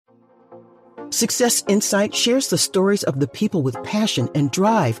Success Insight shares the stories of the people with passion and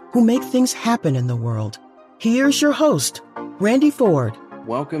drive who make things happen in the world. Here's your host, Randy Ford.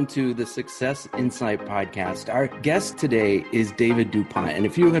 Welcome to the Success Insight podcast. Our guest today is David DuPont. And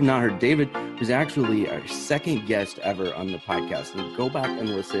if you have not heard, David was actually our second guest ever on the podcast. And go back and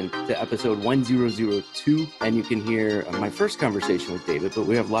listen to episode 1002, and you can hear my first conversation with David. But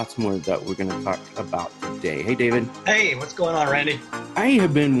we have lots more that we're going to talk about today. Hey, David. Hey, what's going on, Randy? I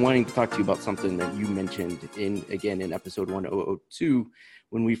have been wanting to talk to you about something that you mentioned in episode 1002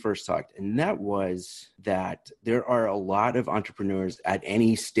 when we first talked. And that was that there are a lot of entrepreneurs at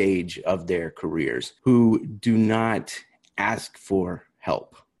any stage of their careers who do not ask for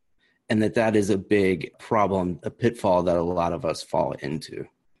help. And that is a big problem, a pitfall that a lot of us fall into.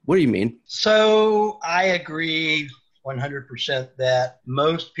 What do you mean? So I agree 100% that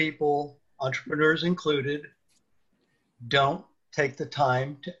most people, entrepreneurs included, don't take the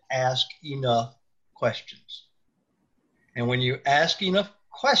time to ask enough questions. And when you ask enough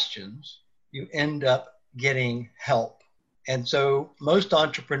questions, you end up getting help. And so most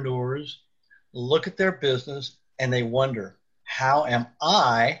entrepreneurs look at their business and they wonder, how am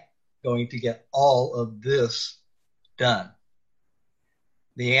I going to get all of this done?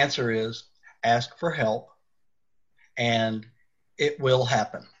 The answer is ask for help and it will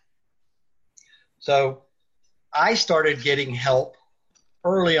happen. So I started getting help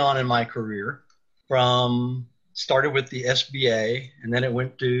early on in my career. Started with the SBA, and then it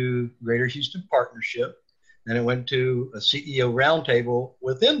went to Greater Houston Partnership. Then it went to a CEO roundtable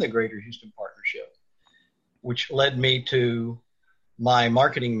within the Greater Houston Partnership, which led me to my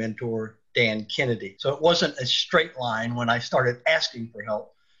marketing mentor, Dan Kennedy. So it wasn't a straight line when I started asking for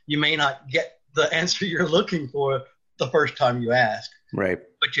help. You may not get the answer you're looking for the first time you ask. Right.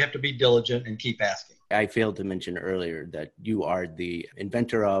 But you have to be diligent and keep asking. I failed to mention earlier that you are the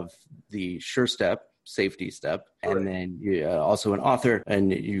inventor of the SureStep safety step, and then you're also an author,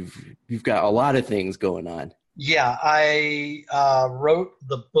 and you've got a lot of things going on. Yeah, I wrote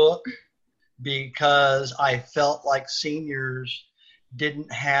the book because I felt like seniors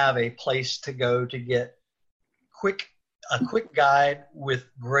didn't have a place to go to get a quick guide with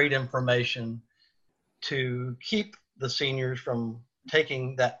great information to keep the seniors from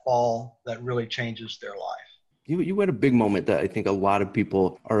taking that fall that really changes their life. You had a big moment that I think a lot of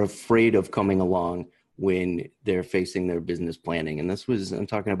people are afraid of coming along when they're facing their business planning. And this was, I'm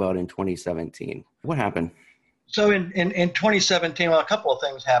talking about in 2017. What happened? So in 2017, well, a couple of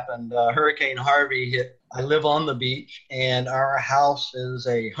things happened. Hurricane Harvey hit. I live on the beach, and our house was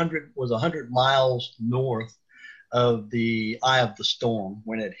 100 miles north of the eye of the storm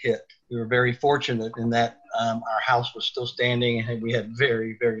when it hit. We were very fortunate in that our house was still standing and we had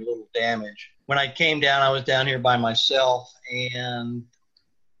very, very little damage. When I came down, I was down here by myself, and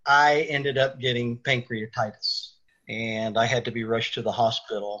I ended up getting pancreatitis, and I had to be rushed to the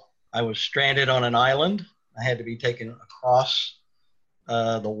hospital. I was stranded on an island. I had to be taken across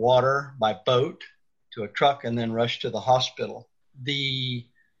the water by boat to a truck and then rushed to the hospital. The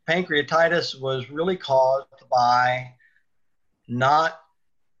pancreatitis was really caused by not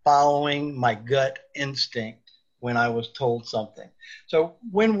following my gut instinct when I was told something. So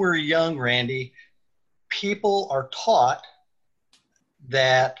when we're young, Randy, people are taught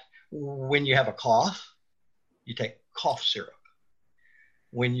that when you have a cough, you take cough syrup.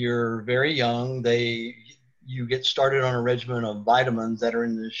 When you're very young, you get started on a regimen of vitamins that are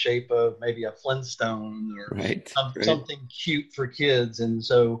in the shape of maybe a Flintstone or something cute for kids. And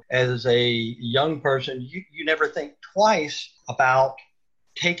so as a young person, you never think twice about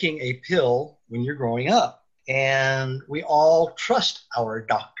taking a pill when you're growing up. And we all trust our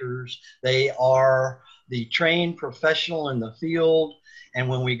doctors. They are the trained professional in the field. And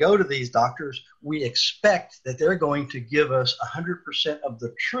when we go to these doctors, we expect that they're going to give us 100% of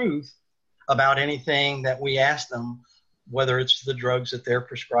the truth about anything that we ask them, whether it's the drugs that they're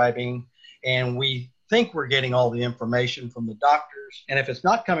prescribing. And we think we're getting all the information from the doctors. And if it's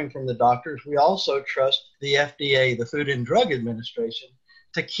not coming from the doctors, we also trust the FDA, the Food and Drug Administration,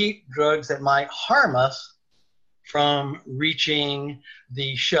 to keep drugs that might harm us from reaching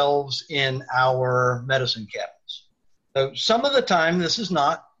the shelves in our medicine cabinets. So some of the time, this is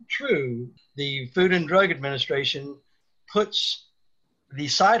not true. The Food and Drug Administration puts the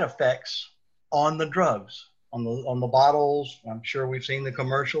side effects on the drugs, on the bottles. I'm sure we've seen the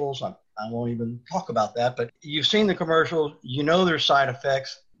commercials. I won't even talk about that, but you've seen the commercials. You know there's side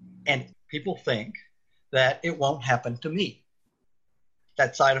effects, and people think that it won't happen to me.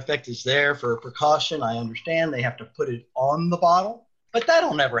 That side effect is there for precaution. I understand they have to put it on the bottle, but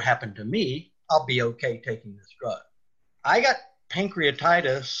that'll never happen to me. I'll be okay taking this drug. I got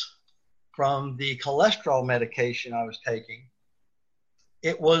pancreatitis from the cholesterol medication I was taking.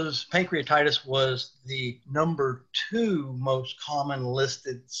 Pancreatitis was the number 2 most common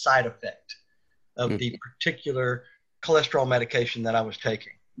listed side effect of the particular cholesterol medication that I was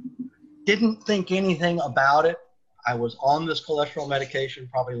taking. Didn't think anything about it. I was on this cholesterol medication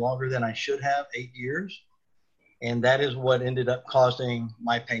probably longer than I should have, 8 years. And that is what ended up causing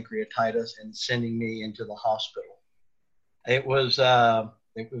my pancreatitis and sending me into the hospital. It was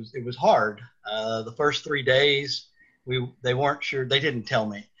hard. The first 3 days, they weren't sure. They didn't tell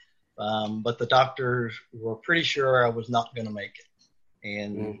me, but the doctors were pretty sure I was not going to make it,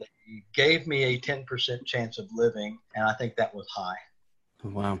 and they gave me a 10% chance of living, and I think that was high.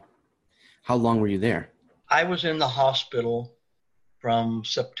 Wow. How long were you there? I was in the hospital from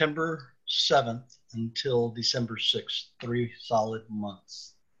September 7th until December 6th, 3 solid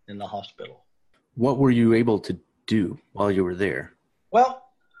months in the hospital. What were you able to do while you were there? Well,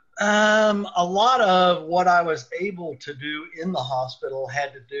 a lot of what I was able to do in the hospital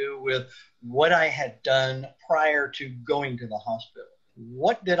had to do with what I had done prior to going to the hospital.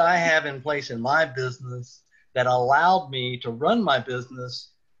 What did I have in place in my business that allowed me to run my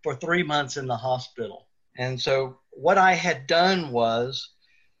business for 3 months in the hospital? And so what I had done was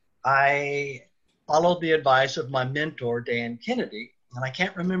I followed the advice of my mentor, Dan Kennedy. And I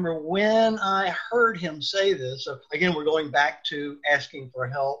can't remember when I heard him say this. So again, we're going back to asking for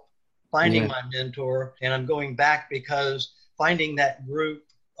help, finding my mentor. And I'm going back because finding that group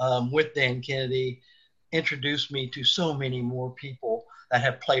with Dan Kennedy introduced me to so many more people that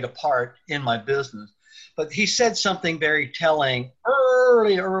have played a part in my business. But he said something very telling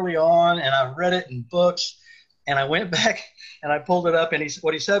early on, and I read it in books. And I went back and I pulled it up, and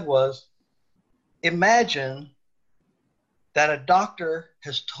what he said was, imagine that a doctor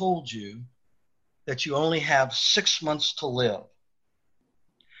has told you that you only have 6 months to live.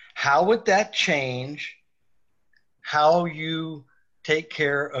 How would that change how you take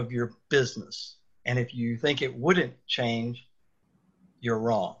care of your business? And if you think it wouldn't change, you're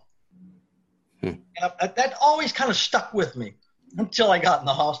wrong. And that always kind of stuck with me until I got in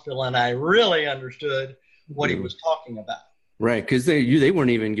the hospital and I really understood what he was talking about. Right, because they weren't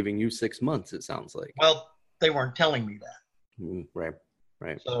even giving you 6 months, it sounds like. Well, they weren't telling me that.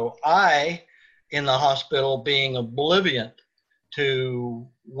 Right. So I, in the hospital, being oblivious to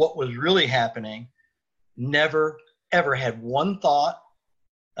what was really happening, never, ever had one thought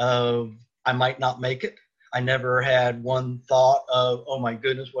of I might not make it. I never had one thought of, oh my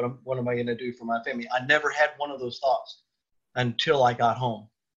goodness, what am I going to do for my family? I never had one of those thoughts until I got home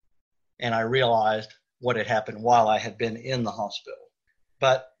and I realized what had happened while I had been in the hospital.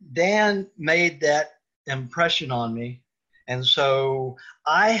 But Dan made that impression on me. And so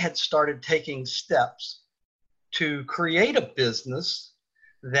I had started taking steps to create a business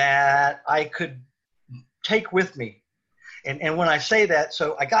that I could take with me. And when I say that,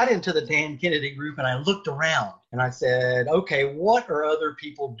 so I got into the Dan Kennedy group and I looked around and I said, okay, what are other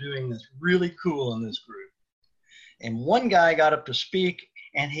people doing that's really cool in this group? And one guy got up to speak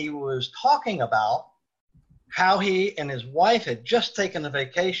and he was talking about how he and his wife had just taken a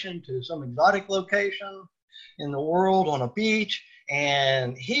vacation to some exotic location in the world on a beach.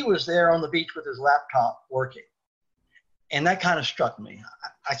 And he was there on the beach with his laptop working. And that kind of struck me.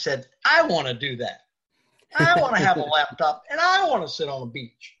 I said, I want to do that. I want to have a laptop and I want to sit on the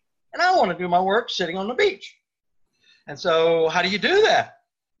beach and I want to do my work sitting on the beach. And so how do you do that?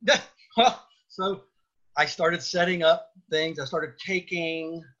 Well, so I started setting up things. I started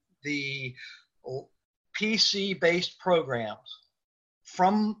taking the PC-based programs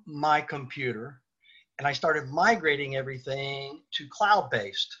from my computer and I started migrating everything to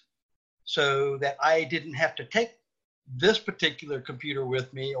cloud-based so that I didn't have to take this particular computer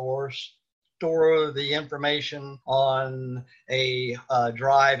with me or store the information on a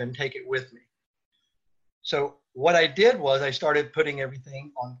drive and take it with me. So what I did was I started putting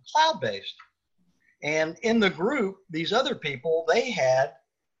everything on cloud-based. And in the group, these other people, they had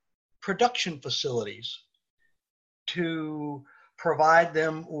production facilities to provide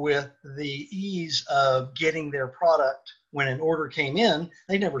them with the ease of getting their product. When an order came in,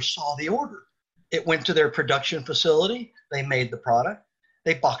 they never saw the order. It went to their production facility, they made the product,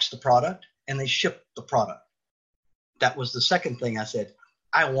 they boxed the product, and they shipped the product. That was the second thing I said,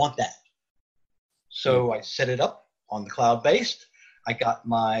 I want that. So I set it up on the cloud-based. I got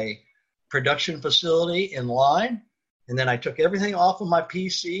my production facility in line, and then I took everything off of my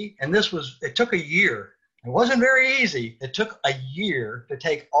PC. And it took a year. It wasn't very easy. It took a year to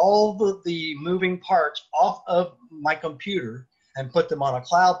take all the moving parts off of my computer and put them on a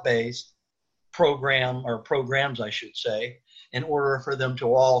cloud-based program, or programs, I should say, in order for them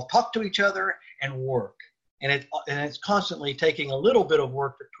to all talk to each other and work. And it's constantly taking a little bit of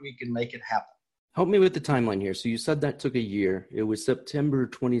work to tweak and make it happen. Help me with the timeline here. So you said that took a year. It was September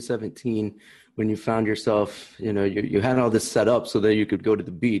 2017 when you found yourself, you had all this set up so that you could go to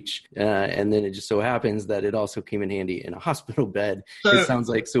the beach. And then it just so happens that it also came in handy in a hospital bed. It sounds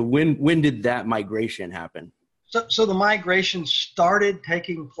like. So when did that migration happen? So the migration started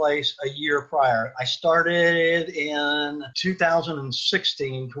taking place a year prior. I started in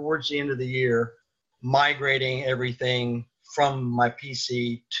 2016, towards the end of the year, migrating everything from my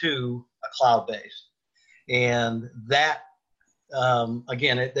PC to a cloud-based. And that,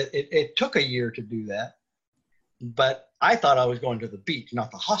 again, it took a year to do that. But I thought I was going to the beach,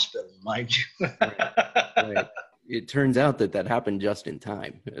 not the hospital, mind you. Right. It turns out that happened just in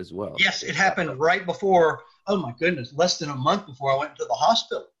time as well. Yes, it happened right before, oh my goodness, less than a month before I went to the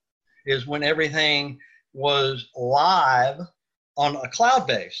hospital is when everything was live on a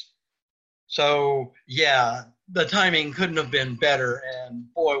cloud-based. So, yeah, the timing couldn't have been better, and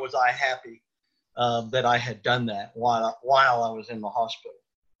boy, was I happy that I had done that while I was in the hospital.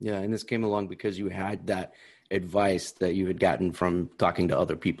 Yeah, and this came along because you had that advice that you had gotten from talking to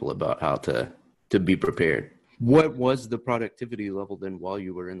other people about how to be prepared. What was the productivity level then while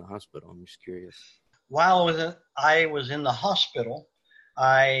you were in the hospital? I'm just curious. While I was in the hospital,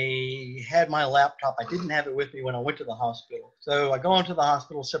 I had my laptop. I didn't have it with me when I went to the hospital. So I go into the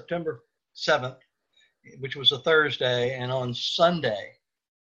hospital September 7th, which was a Thursday, and on Sunday,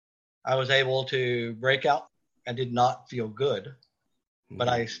 I was able to break out. I did not feel good, but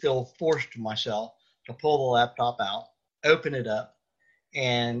I still forced myself to pull the laptop out, open it up,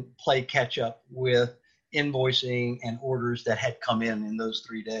 and play catch up with invoicing and orders that had come in those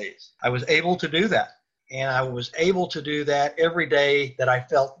 3 days. I was able to do that. And I was able to do that every day that I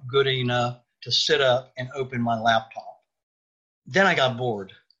felt good enough to sit up and open my laptop. Then I got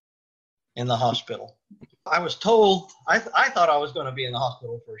bored in the hospital. I was told, I thought I was going to be in the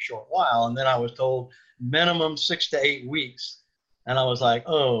hospital for a short while. And then I was told minimum 6 to 8 weeks. And I was like,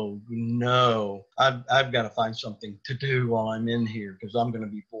 oh, no, I've got to find something to do while I'm in here because I'm going to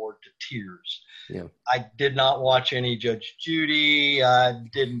be bored to tears. Yeah. I did not watch any Judge Judy. I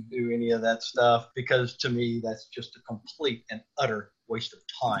didn't do any of that stuff because to me, that's just a complete and utter waste of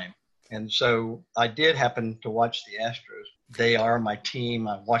time. And so I did happen to watch the Astros. They are my team.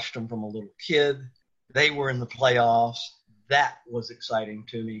 I watched them from a little kid. They were in the playoffs. That was exciting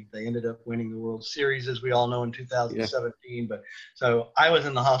to me. They ended up winning the World Series, as we all know, in 2017. Yeah. But so I was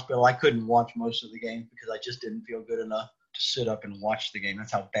in the hospital. I couldn't watch most of the games because I just didn't feel good enough to sit up and watch the game.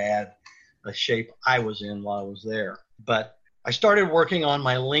 That's how bad the shape I was in while I was there. But I started working on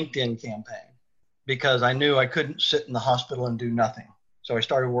my LinkedIn campaign because I knew I couldn't sit in the hospital and do nothing. So I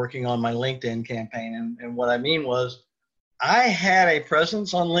started working on my LinkedIn campaign. And what I mean was I had a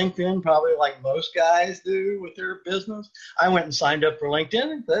presence on LinkedIn, probably like most guys do with their business. I went and signed up for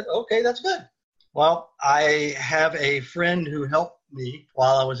LinkedIn and said, okay, that's good. Well, I have a friend who helped me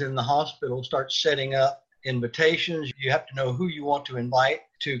while I was in the hospital start setting up invitations. You have to know who you want to invite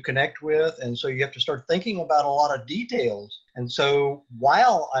to connect with. And so you have to start thinking about a lot of details. And so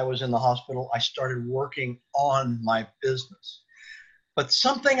while I was in the hospital, I started working on my business. But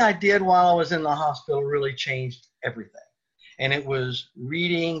something I did while I was in the hospital really changed everything. And it was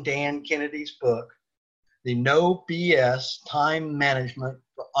reading Dan Kennedy's book, The No BS Time Management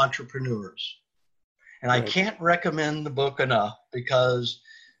for Entrepreneurs. And I can't recommend the book enough because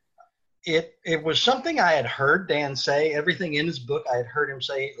it was something I had heard Dan say. Everything in his book, I had heard him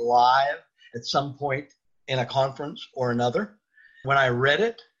say live at some point in a conference or another. When I read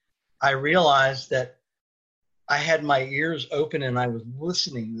it, I realized that I had my ears open and I was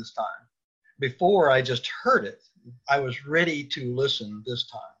listening this time. Before, I just heard it. I was ready to listen this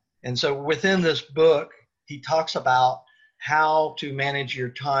time. And so within this book, he talks about how to manage your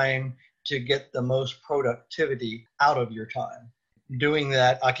time to get the most productivity out of your time. Doing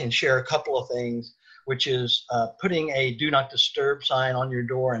that, I can share a couple of things, which is putting a do not disturb sign on your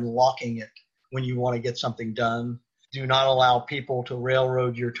door and locking it when you want to get something done. Do not allow people to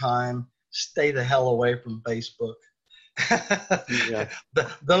railroad your time. Stay the hell away from Facebook. Yeah.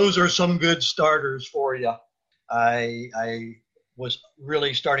 Those are some good starters for you. I was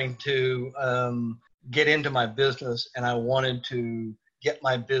really starting to get into my business, and I wanted to get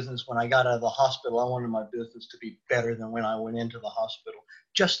my business when I got out of the hospital. I wanted my business to be better than when I went into the hospital,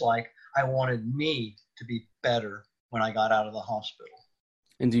 just like I wanted me to be better when I got out of the hospital.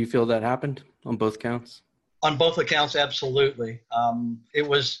 And do you feel that happened on both counts? On both accounts, absolutely. It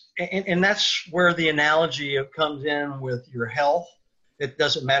was, and that's where the analogy comes in with your health. It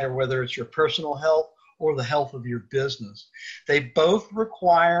doesn't matter whether it's your personal health or the health of your business. They both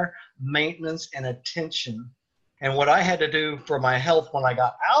require maintenance and attention. And what I had to do for my health when I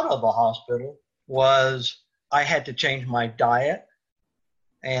got out of the hospital was I had to change my diet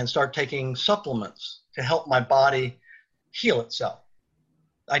and start taking supplements to help my body heal itself.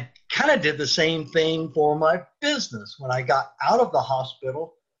 I kind of did the same thing for my business. When I got out of the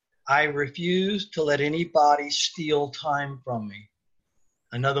hospital, I refused to let anybody steal time from me.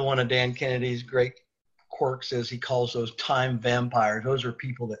 Another one of Dan Kennedy's great quirks is he calls those time vampires. Those are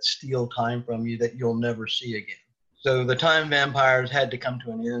people that steal time from you that you'll never see again. So the time vampires had to come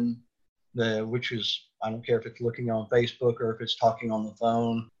to an end, which is, I don't care if it's looking on Facebook or if it's talking on the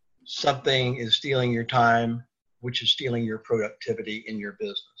phone. Something is stealing your time, which is stealing your productivity in your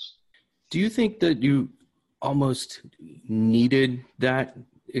business. Do you think that you almost needed that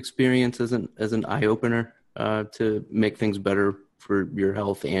experience as an eye-opener to make things better for your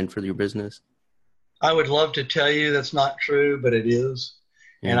health and for your business? I would love to tell you that's not true, but it is.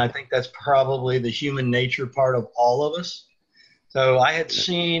 Yeah. And I think that's probably the human nature part of all of us. So I had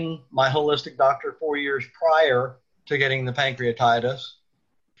seen my holistic doctor 4 years prior to getting the pancreatitis.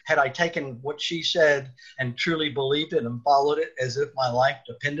 Had I taken what she said and truly believed it and followed it as if my life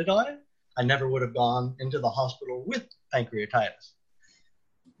depended on it, I never would have gone into the hospital with pancreatitis.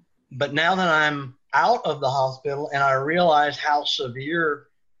 But now that I'm out of the hospital and I realize how severe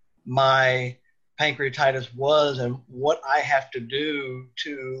my pancreatitis was and what I have to do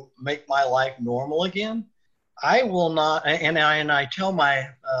to make my life normal again, I will not, and I tell my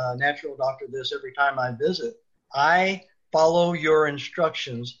natural doctor this every time I visit, I follow your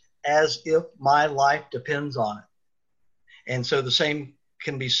instructions as if my life depends on it. And so the same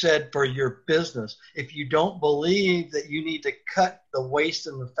can be said for your business. If you don't believe that you need to cut the waste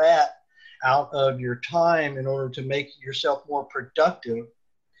and the fat out of your time in order to make yourself more productive,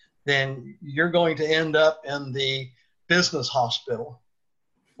 then you're going to end up in the business hospital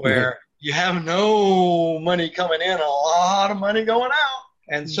where you have no money coming in, a lot of money going out.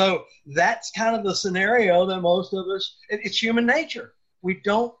 And so that's kind of the scenario that most of us, it's human nature. We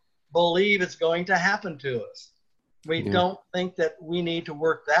don't believe it's going to happen to us. We don't think that we need to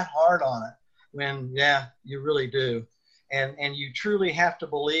work that hard on it when, you really do. And you truly have to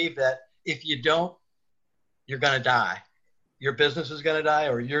believe that if you don't, you're going to die. Your business is going to die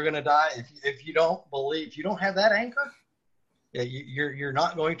or you're going to die. If you don't believe, if you don't have that anchor, you're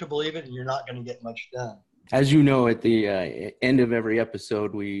not going to believe it and you're not going to get much done. As you know, at the end of every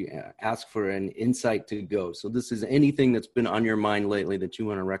episode, we ask for an insight to go. So this is anything that's been on your mind lately that you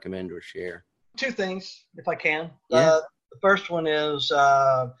want to recommend or share. Two things, if I can. Yeah. The first one is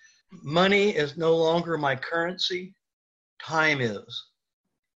money is no longer my currency. Time is.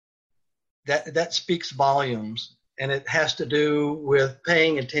 That speaks volumes. And it has to do with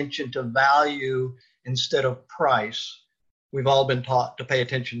paying attention to value instead of price. We've all been taught to pay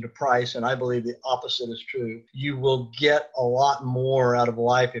attention to price, and I believe the opposite is true. You will get a lot more out of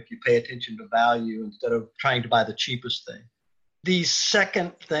life if you pay attention to value instead of trying to buy the cheapest thing. The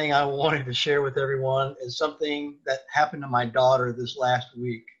second thing I wanted to share with everyone is something that happened to my daughter this last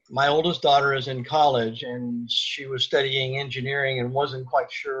week. My oldest daughter is in college, and she was studying engineering and wasn't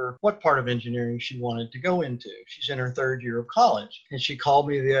quite sure what part of engineering she wanted to go into. She's in her third year of college, and she called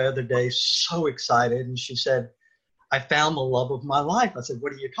me the other day so excited, and she said, I found the love of my life. I said,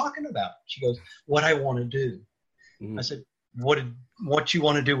 what are you talking about? She goes, what I want to do. Mm-hmm. I said, what you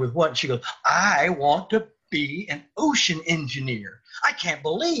want to do with what? She goes, I want to be an ocean engineer. I can't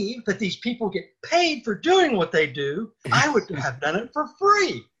believe that these people get paid for doing what they do. I would have done it for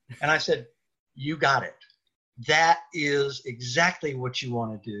free. And I said, you got it. That is exactly what you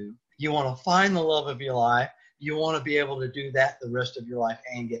want to do. You want to find the love of your life. You want to be able to do that the rest of your life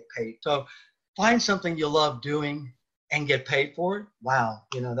and get paid. So find something you love doing and get paid for it. Wow.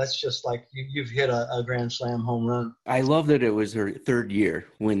 That's just like you've hit a grand slam home run. I love that it was her third year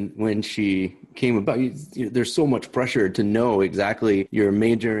when she came about. There's so much pressure to know exactly your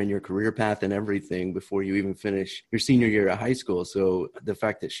major and your career path and everything before you even finish your senior year of high school. So the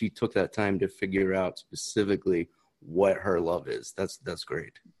fact that she took that time to figure out specifically what her love is, that's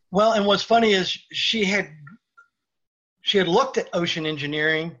great. Well, and what's funny is she had looked at ocean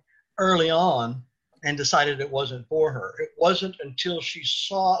engineering early on and decided it wasn't for her. It wasn't until she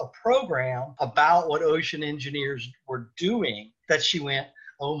saw a program about what ocean engineers were doing that she went,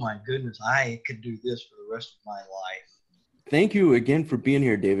 oh my goodness, I could do this for the rest of my life. Thank you again for being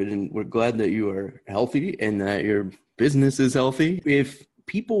here, David. And we're glad that you are healthy and that your business is healthy. If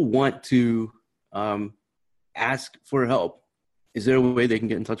people want to ask for help, is there a way they can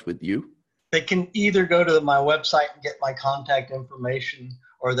get in touch with you? They can either go to my website and get my contact information,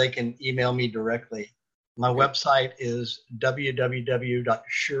 or they can email me directly. My website is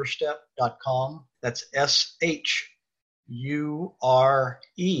www.surestep.com. That's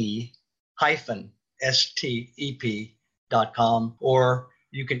SHURE-STEP.com. Or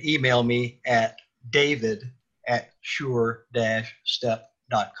you can email me at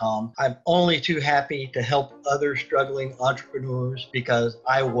david@sure-step.com. I'm only too happy to help other struggling entrepreneurs because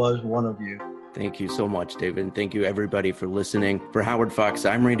I was one of you. Thank you so much, David. And thank you, everybody, for listening. For Howard Fox,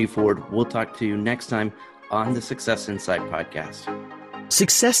 I'm Randy Ford. We'll talk to you next time on the Success Insight podcast.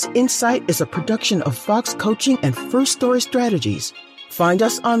 Success Insight is a production of Fox Coaching and First Story Strategies. Find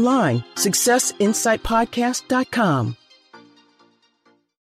us online, successinsightpodcast.com.